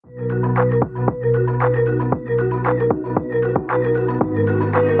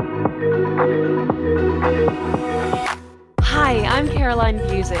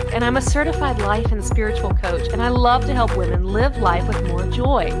Music, and I'm a certified life and spiritual coach, and I love to help women live life with more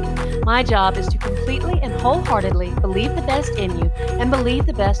joy. My job is to completely and wholeheartedly believe the best in you and believe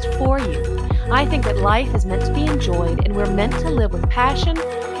the best for you. I think that life is meant to be enjoyed, and we're meant to live with passion,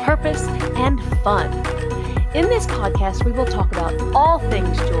 purpose, and fun. In this podcast, we will talk about all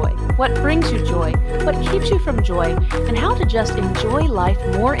things joy, what brings you joy, what keeps you from joy, and how to just enjoy life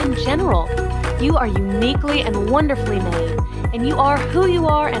more in general. You are uniquely and wonderfully made, and you are who you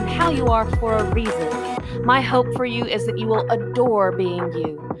are and how you are for a reason. My hope for you is that you will adore being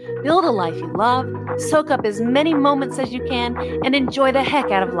you. Build a life you love, soak up as many moments as you can, and enjoy the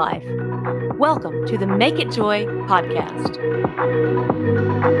heck out of life. Welcome to the Make It Joy podcast.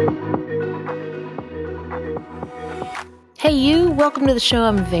 Hey, you. Welcome to the show.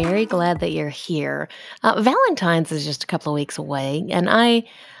 I'm very glad that you're here. Valentine's is just a couple of weeks away, and I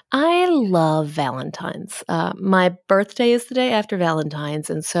love Valentine's. My birthday is the day after Valentine's,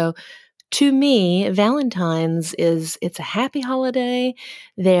 and so to me, Valentine's it's a happy holiday.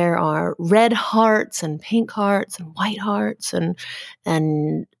 There are red hearts and pink hearts and white hearts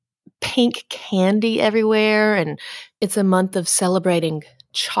and pink candy everywhere, and it's a month of celebrating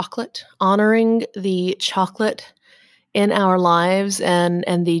chocolate, honoring the chocolate in our lives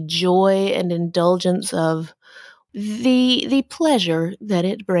and the joy and indulgence of the pleasure that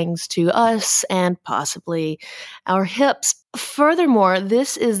it brings to us and possibly our hips. Furthermore,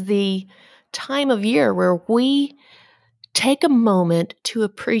 this is the time of year where we take a moment to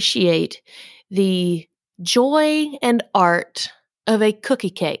appreciate the joy and art of a cookie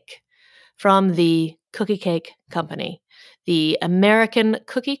cake from the Cookie Cake Company. The American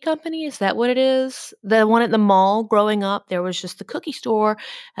Cookie Company, is that what it is? The one at the mall. Growing up, there was just the cookie store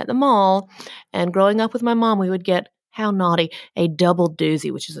at the mall. And growing up with my mom, we would get, how naughty, a double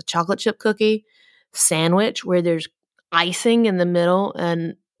doozy, which is a chocolate chip cookie sandwich where there's icing in the middle.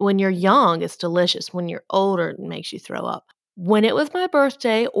 And when you're young, it's delicious. When you're older, it makes you throw up. When it was my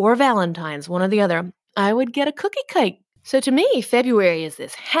birthday or Valentine's, one or the other, I would get a cookie cake. So to me, February is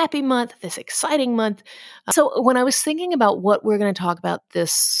this happy month, this exciting month. So when I was thinking about what we're going to talk about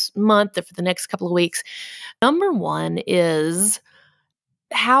this month or for the next couple of weeks, number one is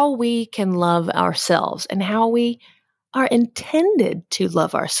how we can love ourselves and how we are intended to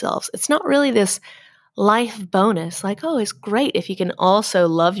love ourselves. It's not really this life bonus like, oh, it's great if you can also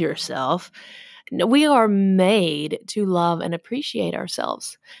love yourself. No, we are made to love and appreciate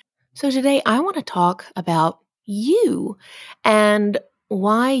ourselves. So today I want to talk about you and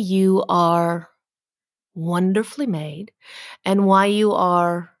why you are wonderfully made and why you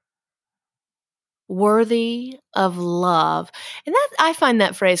are worthy of love. And that I find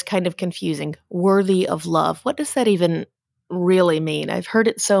that phrase kind of confusing. Worthy of love. What does that even really mean? I've heard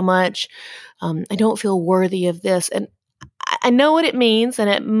it so much. I don't feel worthy of this. And I know what it means. And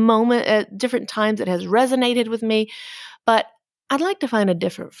at different times it has resonated with me, but I'd like to find a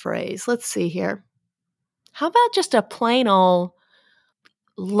different phrase. Let's see here. How about just a plain old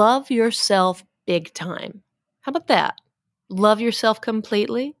love yourself big time? How about that? Love yourself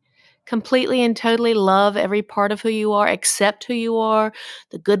completely and totally love every part of who you are, accept who you are,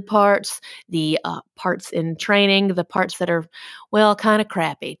 the good parts, the parts in training, the parts that are, well, kind of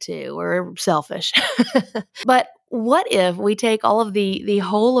crappy too, or selfish. But what if we take all of the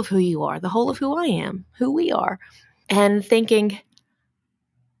whole of who you are, the whole of who I am, who we are, and thinking,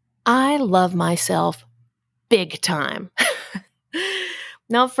 I love myself big time.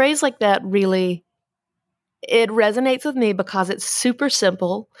 Now, a phrase like that really, it resonates with me because it's super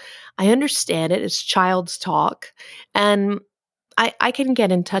simple. I understand it. It's child's talk. And I can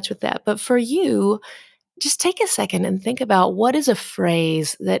get in touch with that. But for you, just take a second and think about what is a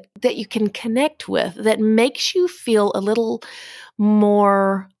phrase that you can connect with that makes you feel a little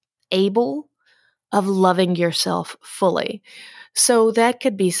more able of loving yourself fully. So that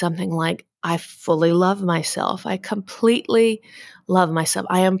could be something like, I fully love myself. I completely love myself.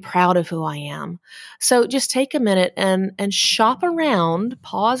 I am proud of who I am. So just take a minute and shop around,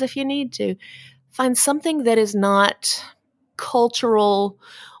 pause if you need to, find something that is not cultural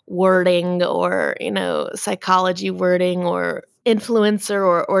wording or, psychology wording or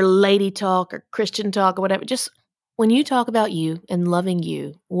influencer or lady talk or Christian talk or whatever. Just when you talk about you and loving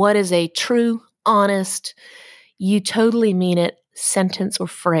you, what is a true, honest, you totally mean it sentence or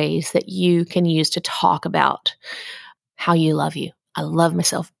phrase that you can use to talk about how you love you? I love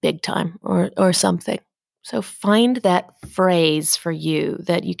myself big time or something. So find that phrase for you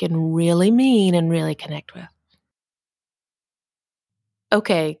that you can really mean and really connect with.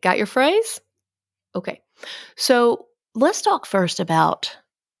 Okay, got your phrase? Okay. So let's talk first about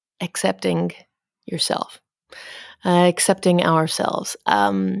accepting yourself. accepting ourselves.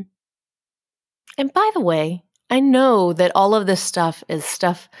 And by the way, I know that all of this stuff is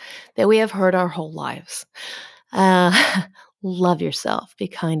stuff that we have heard our whole lives. Uh, love yourself, be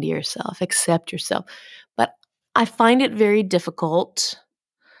kind to yourself, accept yourself. But I find it very difficult.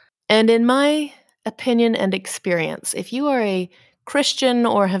 And in my opinion and experience, if you are a Christian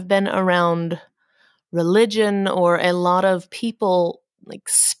or have been around religion or a lot of people like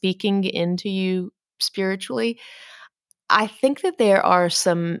speaking into you spiritually, I think that there are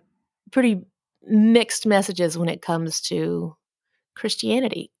some pretty mixed messages when it comes to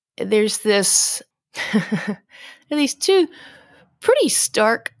Christianity. There's this, there are these two pretty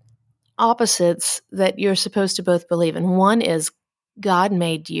stark opposites that you're supposed to both believe in. One is God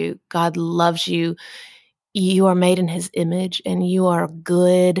made you, God loves you, you are made in his image, and you are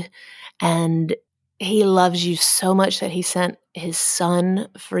good, and he loves you so much that he sent his son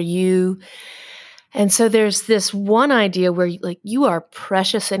for you. And so there's this one idea where like you are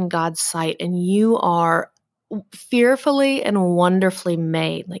precious in God's sight and you are fearfully and wonderfully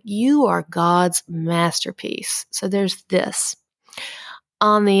made. Like you are God's masterpiece. So there's this.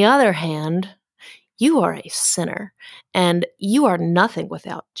 On the other hand, you are a sinner and you are nothing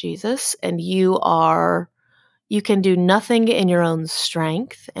without Jesus, and you can do nothing in your own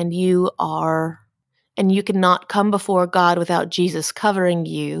strength, and you cannot come before God without Jesus covering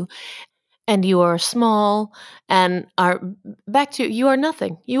you, and you are small and are back to you are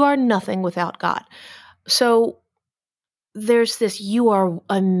nothing. You are nothing without God. So there's this, you are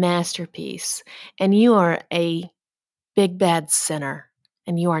a masterpiece and you are a big bad sinner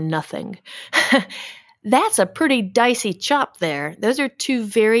and you are nothing. That's a pretty dicey chop there. Those are two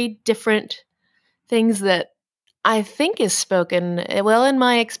very different things that I think is spoken, well, in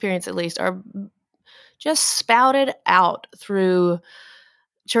my experience at least, are just spouted out through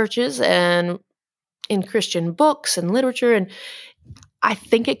churches and in Christian books and literature. And I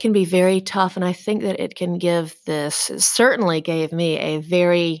think it can be very tough. And I think that it can it certainly gave me a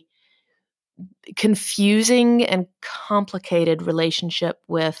very confusing and complicated relationship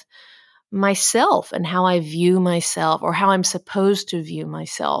with myself and how I view myself or how I'm supposed to view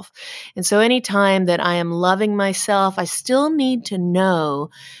myself. And so anytime that I am loving myself, I still need to know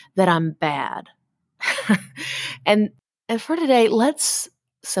that I'm bad. and and for today, let's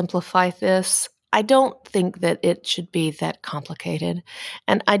simplify this. I don't think that it should be that complicated.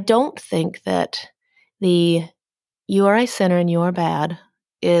 And I don't think that the you are a sinner and you are bad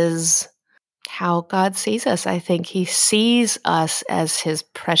is how God sees us. I think he sees us as his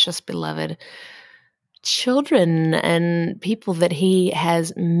precious beloved children and people that he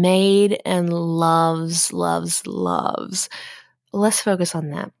has made and loves. Let's focus on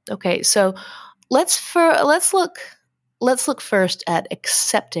that. Okay, so let's look first at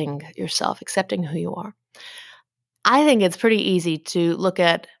accepting yourself, accepting who you are. I think it's pretty easy to look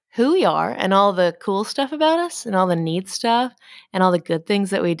at who we are and all the cool stuff about us and all the neat stuff and all the good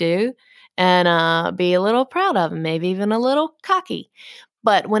things that we do and be a little proud of them, maybe even a little cocky.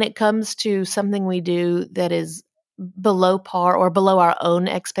 But when it comes to something we do that is below par or below our own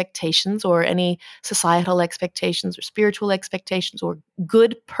expectations or any societal expectations or spiritual expectations or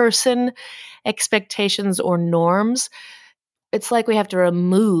good person expectations or norms, it's like we have to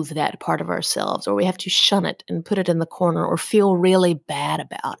remove that part of ourselves or we have to shun it and put it in the corner or feel really bad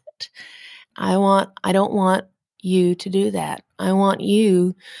about it. I don't want you to do that. I want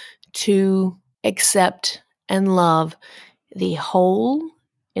you to accept and love the whole,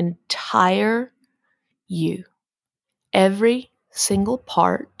 entire you, every single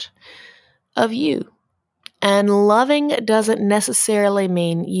part of you. And loving doesn't necessarily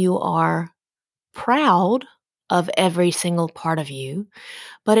mean you are proud of every single part of you,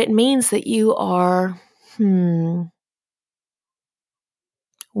 but it means that you are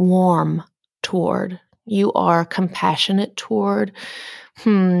warm toward, you are compassionate toward,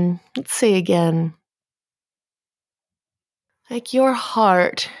 let's see again. Like your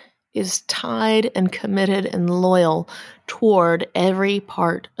heart is tied and committed and loyal toward every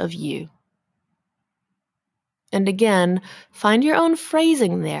part of you. And again, find your own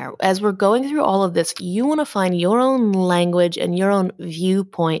phrasing there. As we're going through all of this, you want to find your own language and your own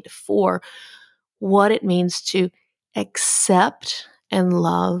viewpoint for what it means to accept and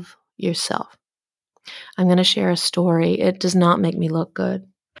love yourself. I'm going to share a story. It does not make me look good,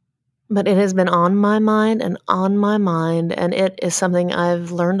 but it has been on my mind, and it is something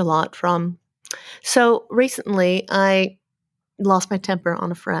I've learned a lot from. So recently, I lost my temper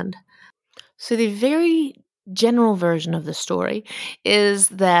on a friend. So the very general version of the story is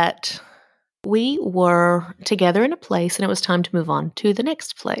that we were together in a place and it was time to move on to the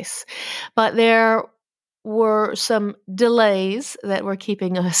next place. But there were some delays that were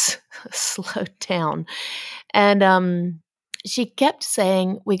keeping us slowed down. And she kept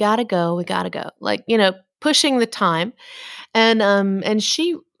saying, "We gotta go, we gotta go," like, pushing the time. And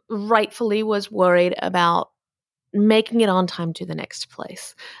she rightfully was worried about making it on time to the next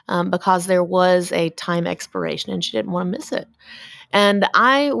place, because there was a time expiration and she didn't want to miss it. And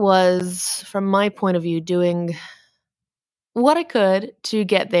I was, from my point of view, doing what I could to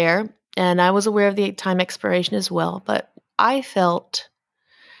get there. And I was aware of the time expiration as well, but I felt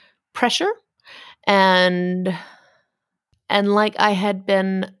pressure and like I had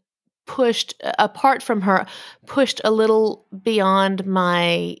been pushed apart from her, pushed a little beyond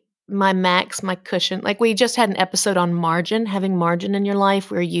my max, my cushion. Like, we just had an episode on margin, having margin in your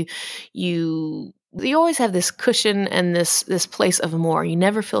life, where you always have this cushion and this place of more. You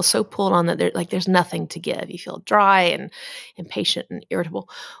never feel so pulled on that there's nothing to give. You feel dry and impatient and irritable.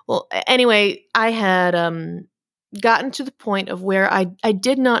 Well, anyway, I had gotten to the point of where I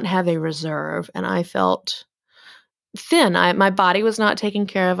did not have a reserve, and I felt thin. My body was not taken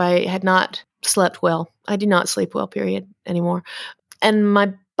care of. I had not slept well. I do not sleep well, period, anymore. And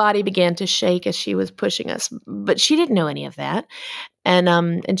my body began to shake as she was pushing us. But she didn't know any of that.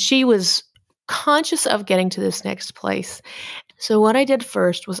 And she was conscious of getting to this next place. So what I did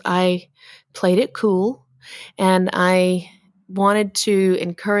first was I played it cool, and I wanted to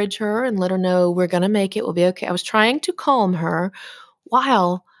encourage her and let her know, we're going to make it. We'll be okay. I was trying to calm her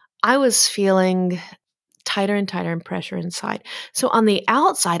while I was feeling tighter and tighter and pressure inside. So on the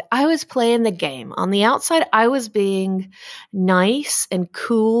outside, I was playing the game. On the outside, I was being nice and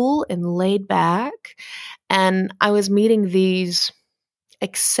cool and laid back. And I was meeting these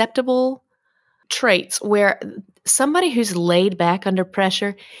acceptable traits where somebody who's laid back under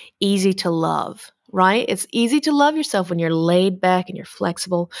pressure, easy to love, right? It's easy to love yourself when you're laid back and you're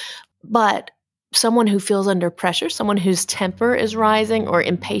flexible. But someone who feels under pressure, someone whose temper is rising or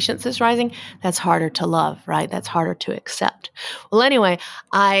impatience is rising, that's harder to love, right? That's harder to accept. Well, anyway,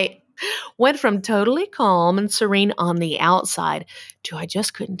 I went from totally calm and serene on the outside to I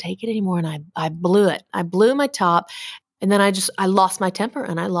just couldn't take it anymore. And I blew it. I blew my top. And then I lost my temper,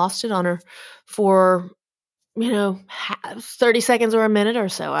 and I lost it on her for, 30 seconds or a minute or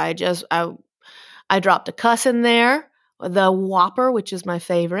so. I dropped a cuss in there, the Whopper, which is my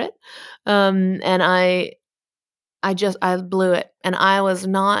favorite. And I blew it, and I was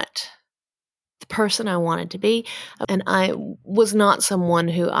not the person I wanted to be. And I was not someone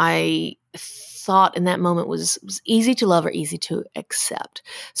who I thought in that moment was easy to love or easy to accept.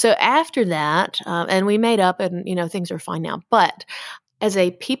 So after that, and we made up, and, things are fine now. But as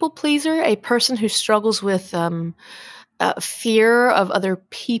a people pleaser, a person who struggles with fear of other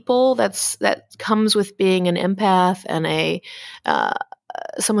people, that comes with being an empath and a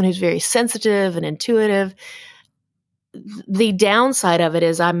someone who's very sensitive and intuitive. The downside of it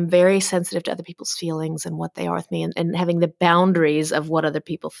is I'm very sensitive to other people's feelings and what they are with me, and having the boundaries of what other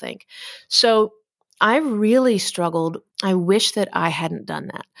people think. So I really struggled. I wish that I hadn't done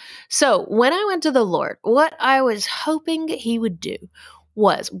that. So when I went to the Lord, what I was hoping He would do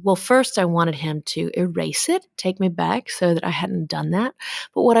was, well, first I wanted Him to erase it, take me back so that I hadn't done that.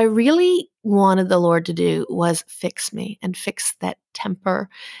 But what I really wanted the Lord to do was fix me and fix that temper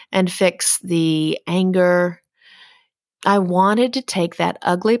and fix the anger. I wanted to take that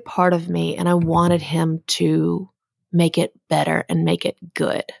ugly part of me, and I wanted Him to make it better and make it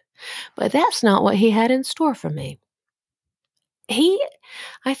good. But that's not what He had in store for me.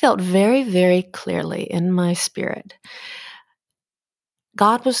 I felt very, very clearly in my spirit,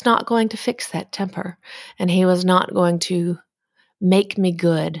 God was not going to fix that temper, and He was not going to make me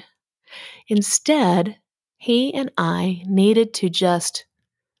good. Instead, He and I needed to just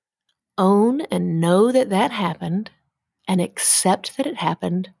own and know that that happened, and accept that it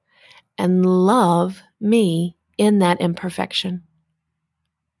happened, and love me in that imperfection.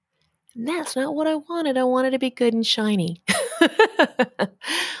 And that's not what I wanted. I wanted to be good and shiny.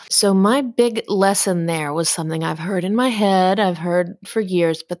 So my big lesson there was something I've heard in my head, I've heard for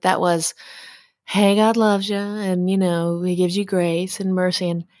years, but that was, hey, God loves you, and, He gives you grace and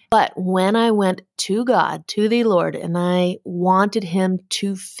mercy. But when I went to God, to the Lord, and I wanted Him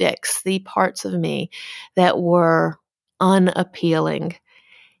to fix the parts of me that were unappealing,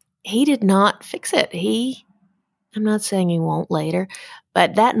 He did not fix it. I'm not saying He won't later,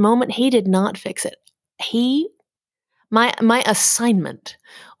 but that moment He did not fix it. My assignment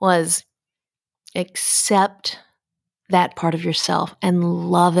was accept that part of yourself and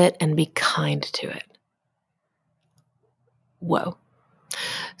love it and be kind to it. Whoa.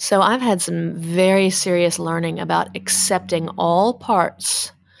 So I've had some very serious learning about accepting all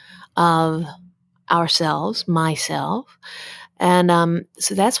parts of ourselves, myself. And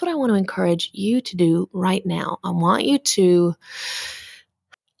so that's what I want to encourage you to do right now. I want you to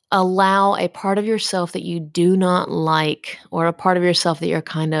allow a part of yourself that you do not like, or a part of yourself that you're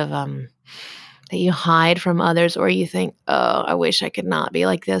kind of, that you hide from others, or you think, oh, I wish I could not be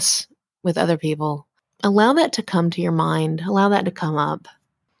like this with other people. Allow that to come to your mind. Allow that to come up.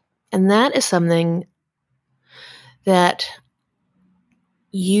 And that is something that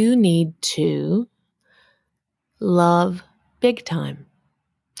you need to love big time.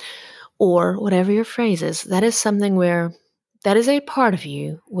 Or whatever your phrase is, that is something where, that is a part of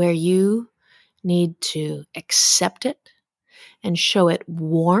you where you need to accept it and show it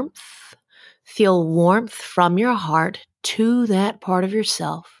warmth, feel warmth from your heart to that part of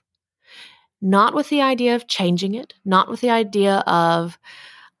yourself. Not with the idea of changing it, not with the idea of,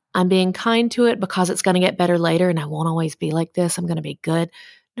 I'm being kind to it because it's going to get better later and I won't always be like this, I'm going to be good.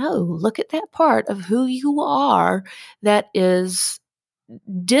 No, look at that part of who you are that is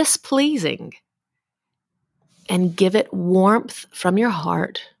displeasing and give it warmth from your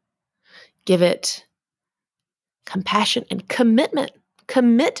heart. Give it compassion and commitment.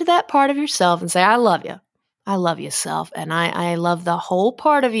 Commit to that part of yourself and say, I love you. I love you, self. And I love the whole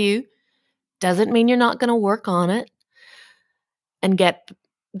part of you. Doesn't mean you're not going to work on it and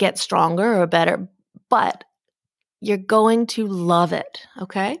get stronger or better, but you're going to love it,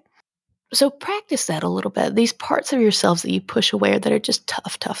 okay? So practice that a little bit. These parts of yourselves that you push away or that are just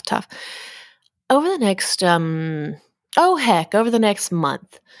tough. Over the next, over the next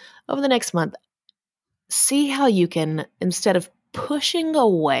month, see how you can, instead of pushing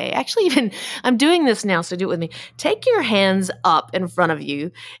away, actually even, I'm doing this now, so do it with me. Take your hands up in front of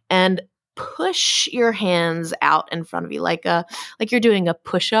you and push your hands out in front of you, like you're doing a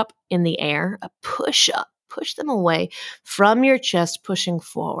push-up in the air, a push-up. Push them away from your chest, pushing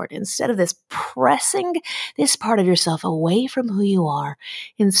forward. Instead of this pressing this part of yourself away from who you are,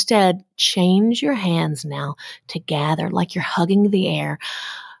 instead, change your hands now to gather like you're hugging the air.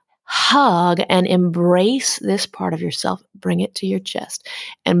 Hug and embrace this part of yourself. Bring it to your chest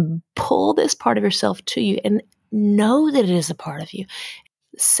and pull this part of yourself to you and know that it is a part of you.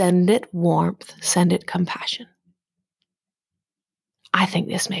 Send it warmth, send it compassion. I think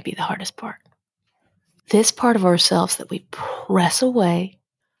this may be the hardest part. This part of ourselves that we press away,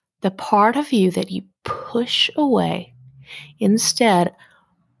 the part of you that you push away, instead,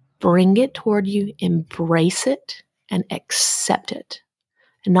 bring it toward you, embrace it, and accept it.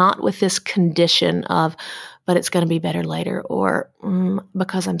 Not with this condition of, but it's going to be better later, or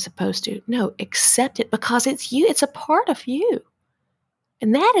because I'm supposed to. No, accept it because it's you. It's a part of you.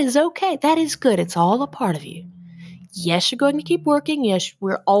 And that is okay. That is good. It's all a part of you. Yes, you're going to keep working. Yes,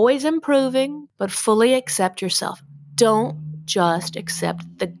 we're always improving, but fully accept yourself. Don't just accept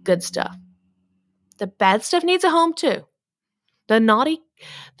the good stuff. The bad stuff needs a home too. The naughty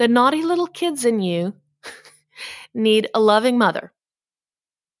little kids in you need a loving mother.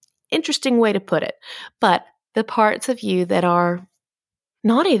 Interesting way to put it. But the parts of you that are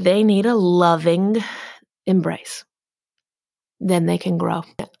naughty, they need a loving embrace. Then they can grow.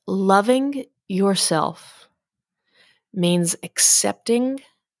 Loving yourself means accepting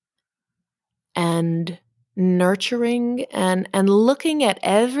and nurturing and looking at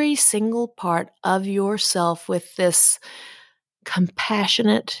every single part of yourself with this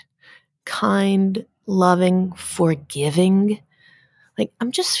compassionate, kind, loving, forgiving. Like,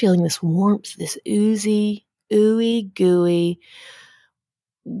 I'm just feeling this warmth, this oozy, ooey gooey,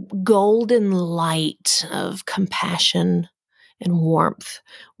 golden light of compassion and warmth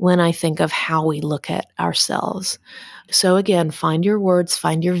when I think of how we look at ourselves. So again, find your words,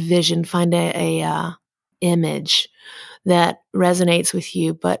 find your vision, find a image that resonates with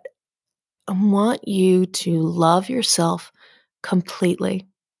you. But I want you to love yourself completely.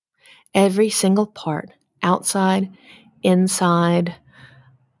 Every single part, outside, inside,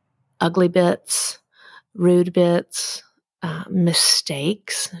 ugly bits, rude bits,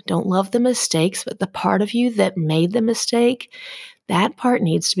 mistakes. Don't love the mistakes, but the part of you that made the mistake, that part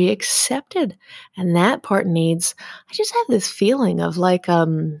needs to be accepted. And that part needs, I just have this feeling of like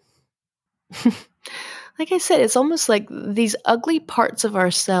I said, it's almost like these ugly parts of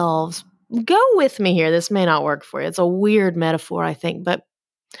ourselves. Go with me here. This may not work for you. It's a weird metaphor, I think, but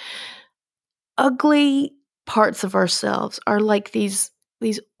ugly parts of ourselves are like these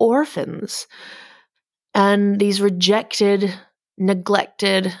orphans and these rejected,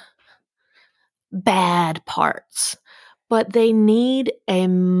 neglected, bad parts. But they need a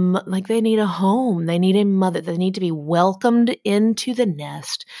home. They need a mother. They need to be welcomed into the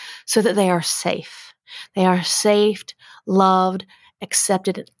nest so that they are safe. They are safe, loved,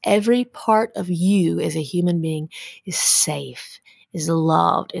 accepted, and every part of you as a human being is safe, is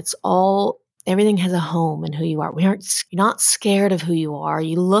loved. Everything has a home in who you are. You're not scared of who you are.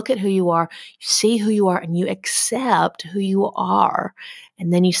 You look at who you are, you see who you are, and you accept who you are.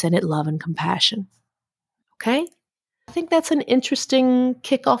 And then you send it love and compassion. Okay? I think that's an interesting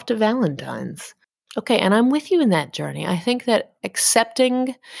kickoff to Valentine's. Okay, and I'm with you in that journey. I think that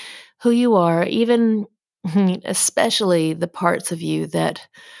accepting who you are, even especially the parts of you that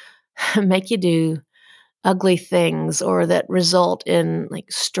make you do ugly things or that result in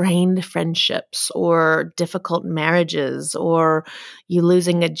like strained friendships or difficult marriages or you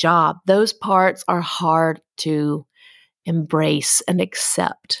losing a job, those parts are hard to embrace and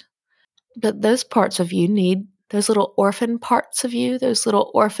accept. But those parts of you need those little orphan parts of you, those little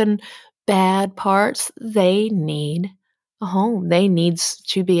orphan bad parts, they need a home. They need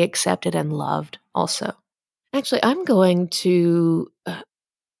to be accepted and loved also. Actually, I'm going to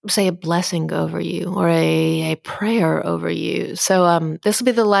say a blessing over you or a prayer over you. So this will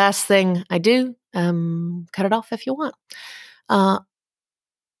be the last thing I do. Cut it off if you want.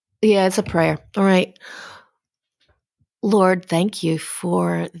 Yeah, it's a prayer. All right. Lord, thank you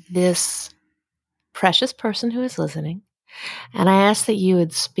for this precious person who is listening. And I ask that you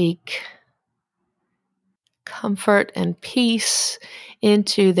would speak comfort and peace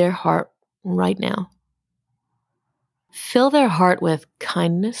into their heart right now. Fill their heart with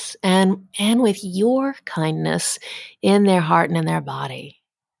kindness and with your kindness in their heart and in their body.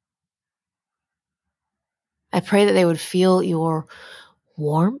 I pray that they would feel your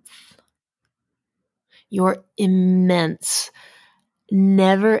warmth, your immense,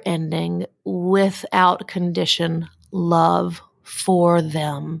 never-ending, without condition love for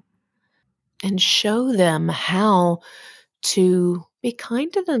them, and show them how to be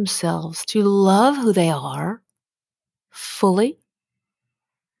kind to themselves, to love who they are fully,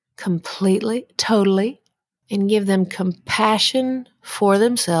 completely, totally, and give them compassion for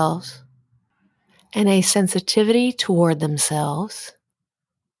themselves and a sensitivity toward themselves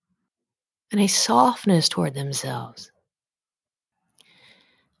and a softness toward themselves.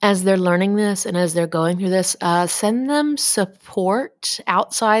 As they're learning this and as they're going through this, send them support,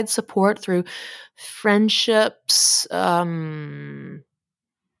 outside support through friendships,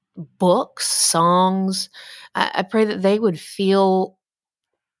 books, songs. I pray that they would feel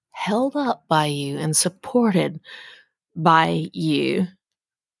held up by you and supported by you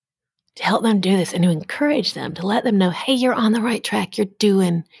to help them do this and to encourage them, to let them know, hey, you're on the right track. You're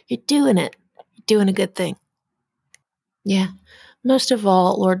doing it. You're doing a good thing. Yeah. Most of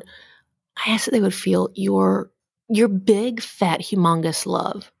all, Lord, I ask that they would feel your big, fat, humongous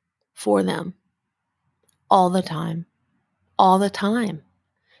love for them all the time. All the time.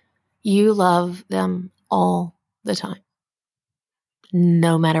 You love them all the time.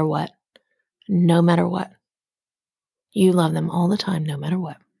 No matter what. No matter what. You love them all the time, no matter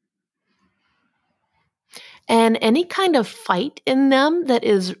what. And any kind of fight in them that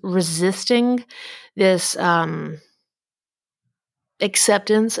is resisting this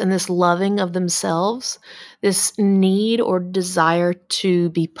acceptance and this loving of themselves, this need or desire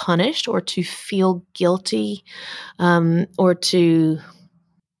to be punished or to feel guilty, or to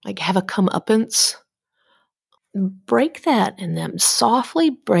like have a comeuppance, break that in them.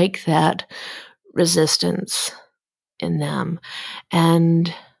 Softly break that resistance in them.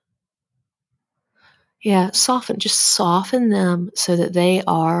 And soften them so that they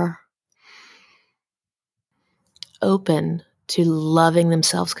are open to loving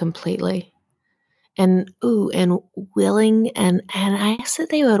themselves completely and willing and I ask that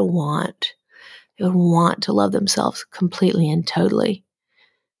they would want to love themselves completely and totally.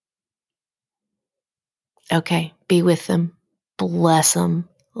 Okay, be with them, bless them,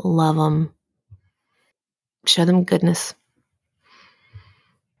 love them, show them goodness,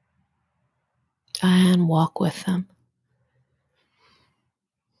 and walk with them.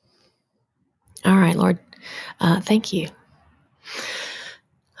 All right, Lord, thank you.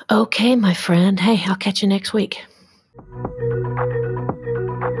 Okay, my friend. Hey, I'll catch you next week.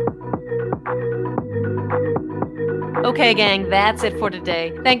 Okay, gang, that's it for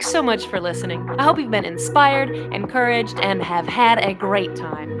today. Thanks so much for listening. I hope you've been inspired, encouraged, and have had a great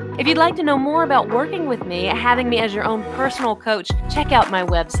time. If you'd like to know more about working with me, having me as your own personal coach, check out my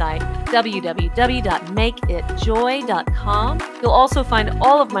website, www.makeitjoy.com. You'll also find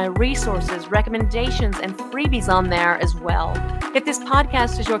all of my resources, recommendations, and freebies on there as well. If this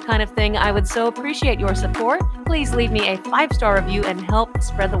podcast is your kind of thing, I would so appreciate your support. Please leave me a 5-star review and help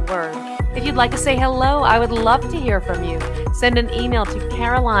spread the word. If you'd like to say hello, I would love to hear from you. Send an email to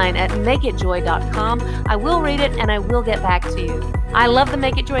Caroline@makeitjoy.com. I will read it and I will get back to you. I love the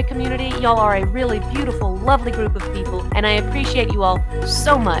Make It Joy community. Y'all are a really beautiful, lovely group of people, and I appreciate you all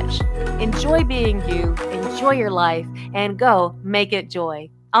so much. Enjoy being you, enjoy your life, and go make it joy.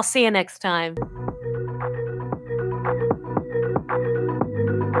 I'll see you next time.